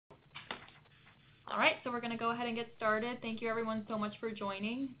All right, so we're going to go ahead and get started. Thank you everyone so much for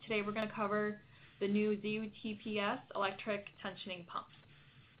joining. Today we're going to cover the new ZUTP-S electric tensioning pump.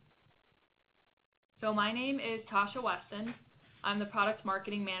 So my name is Tasha Weston. I'm the product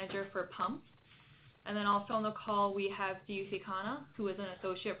marketing manager for pumps. And then also on the call we have Steve Sikana, who is an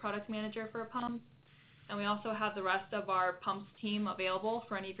associate product manager for pumps. And we also have the rest of our pumps team available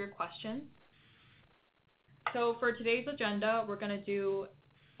for any of your questions. So for today's agenda, we're going to do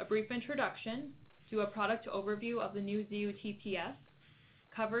a brief introduction, do a product overview of the new ZUTP-S,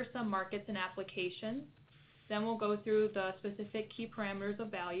 cover some markets and applications, then we'll go through the specific key parameters of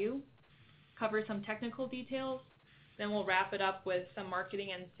value, cover some technical details, then we'll wrap it up with some marketing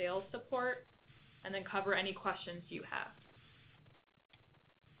and sales support, and then cover any questions you have.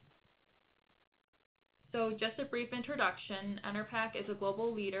 So just a brief introduction, Enerpac is a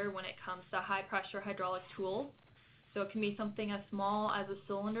global leader when it comes to high pressure hydraulic tools. So it can be something as small as a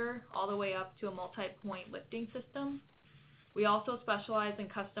cylinder all the way up to a multi-point lifting system. We also specialize in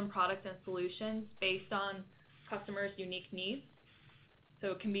custom products and solutions based on customers' unique needs.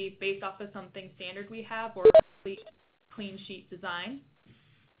 So it can be based off of something standard we have or a clean sheet design.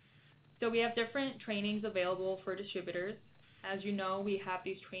 So we have different trainings available for distributors. As you know, we have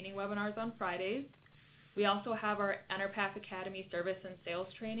these training webinars on Fridays. We also have our Enerpac Academy service and sales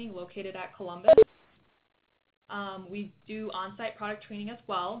training located at Columbus. We do on-site product training as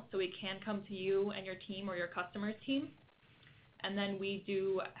well, so we can come to you and your team or your customer's team. And then we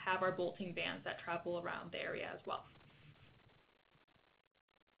do have our bolting vans that travel around the area as well.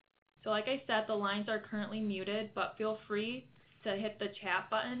 So like I said, the lines are currently muted, but feel free to hit the chat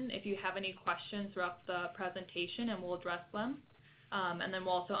button if you have any questions throughout the presentation, and we'll address them. And then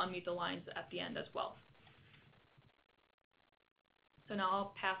we'll also unmute the lines at the end as well. So now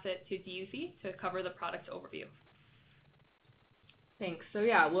I'll pass it to DUC to cover the product overview. Thanks. So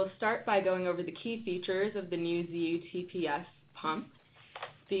yeah, we'll start by going over the key features of the new ZUTP-S pump.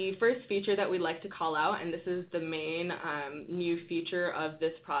 The first feature that we'd like to call out, and this is the main new feature of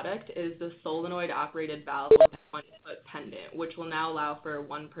this product, is the solenoid operated valve with a 1-foot pendant, which will now allow for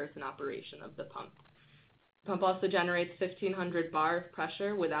one-person operation of the pump. The pump also generates 1,500 bar of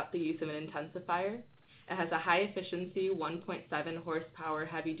pressure without the use of an intensifier. It has a high-efficiency 1.7 horsepower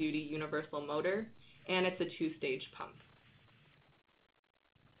heavy-duty universal motor, and it's a 2-stage pump.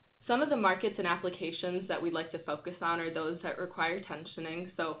 Some of the markets and applications that we'd like to focus on are those that require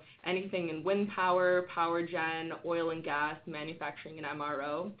tensioning, so anything in wind power, power gen, oil and gas, manufacturing, and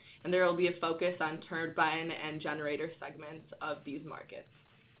MRO, and there will be a focus on turbine and generator segments of these markets.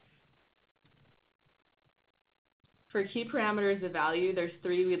 For key parameters of value, there's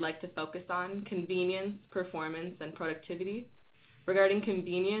 3 we'd like to focus on: convenience, performance, and productivity. Regarding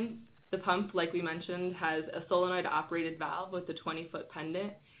convenience, the pump, like we mentioned, has a solenoid-operated valve with a 20-foot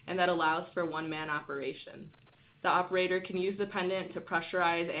pendant, and that allows for one-man operation. The operator can use the pendant to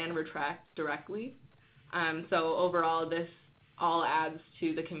pressurize and retract directly. So overall, this all adds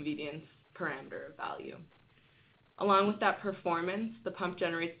to the convenience parameter of value. Along with that performance, the pump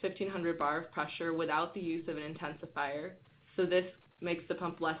generates 1,500 bar of pressure without the use of an intensifier. So this makes the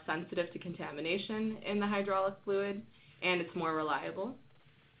pump less sensitive to contamination in the hydraulic fluid, and it's more reliable.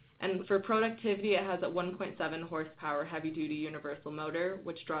 And for productivity, it has a 1.7 horsepower heavy-duty universal motor,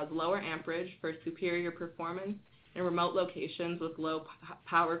 which draws lower amperage for superior performance in remote locations with low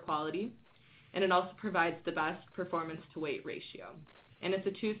power quality. And it also provides the best performance-to-weight ratio. And it's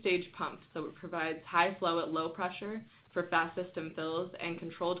a 2-stage pump, so it provides high flow at low pressure for fast system fills and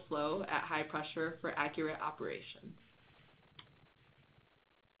controlled flow at high pressure for accurate operation.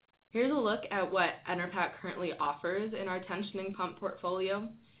 Here's a look at what Enerpac currently offers in our tensioning pump portfolio.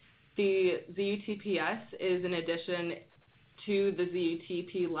 The ZUTP-S is an addition to the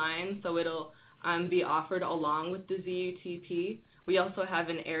ZUTP line, so it'll be offered along with the ZUTP. We also have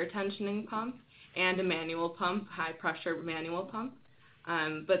an air tensioning pump and a manual pump, high pressure manual pump.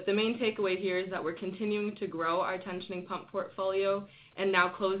 But the main takeaway here is that we're continuing to grow our tensioning pump portfolio and now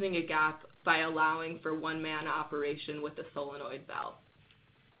closing a gap by allowing for one-man operation with a solenoid valve.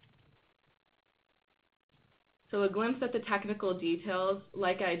 So a glimpse at the technical details,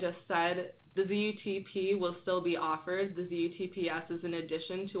 like I just said, the ZUTP will still be offered. The ZUTP-S is an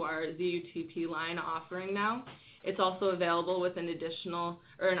addition to our ZUTP line offering now. It's also available with an additional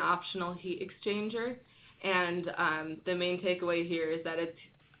or an optional heat exchanger. And the main takeaway here is that it's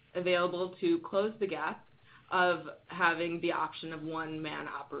available to close the gap of having the option of one-man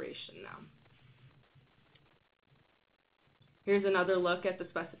operation now. Here's another look at the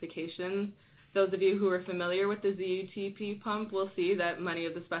specifications. Those of you who are familiar with the ZUTP pump will see that many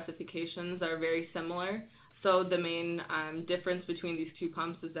of the specifications are very similar So the main difference between these two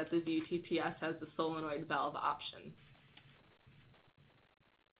pumps is that the ZUTP-S has the solenoid valve option.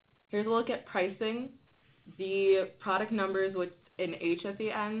 Here's a look at pricing. The product numbers with an H at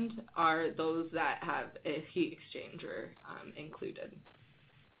the end are those that have a heat exchanger included.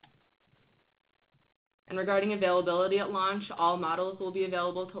 And regarding availability at launch, all models will be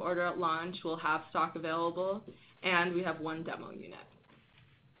available to order at launch. We'll have stock available, and we have one demo unit.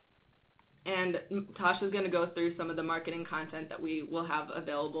 And Tasha's going to go through some of the marketing content that we will have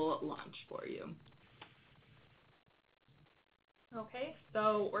available at launch for you. Okay,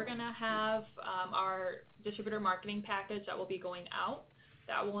 so we're going to have our distributor marketing package that will be going out.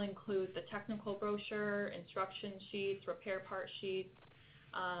 That will include the technical brochure, instruction sheets, repair part sheets,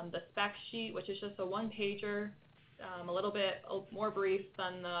 the spec sheet, which is just a one-pager, a little bit more brief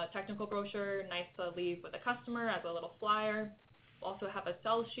than the technical brochure, nice to leave with the customer as a little flyer. We'll also have a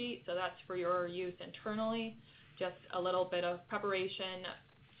sell sheet, so that's for your use internally, just a little bit of preparation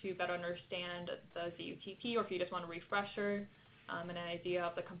to better understand the ZUTP, or if you just want a refresher and an idea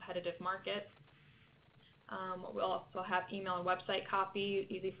of the competitive market. We'll also have email and website copy,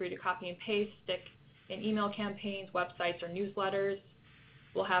 easy for you to copy and paste, stick in email campaigns, websites, or newsletters.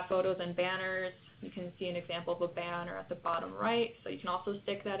 We'll have photos and banners. You can see an example of a banner at the bottom right, so you can also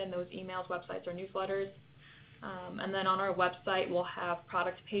stick that in those emails, websites, or newsletters. And then on our website, we'll have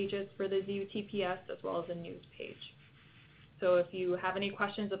product pages for the ZUTP-S as well as a news page. So if you have any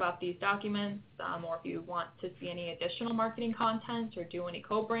questions about these documents, or if you want to see any additional marketing content or do any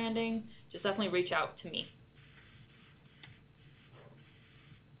co-branding, just definitely reach out to me.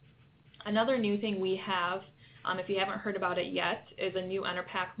 Another new thing we have, if you haven't heard about it yet, is a new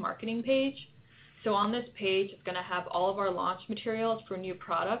Enerpac marketing page. So on this page, it's going to have all of our launch materials for new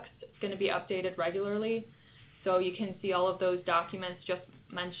products. It's going to be updated regularly. So you can see all of those documents just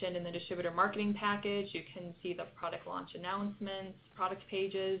mentioned in the distributor marketing package. You can see the product launch announcements, product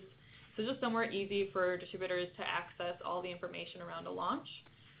pages. So just somewhere easy for distributors to access all the information around a launch,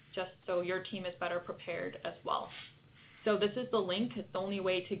 just so your team is better prepared as well. So this is the link. It's the only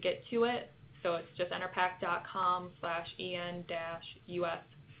way to get to it. So it's just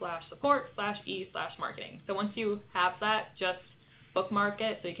enerpac.com/en-us/support/e/marketing. So once you have that, just bookmark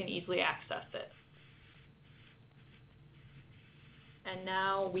it so you can easily access it. And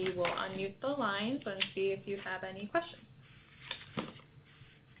now we will unmute the lines and see if you have any questions.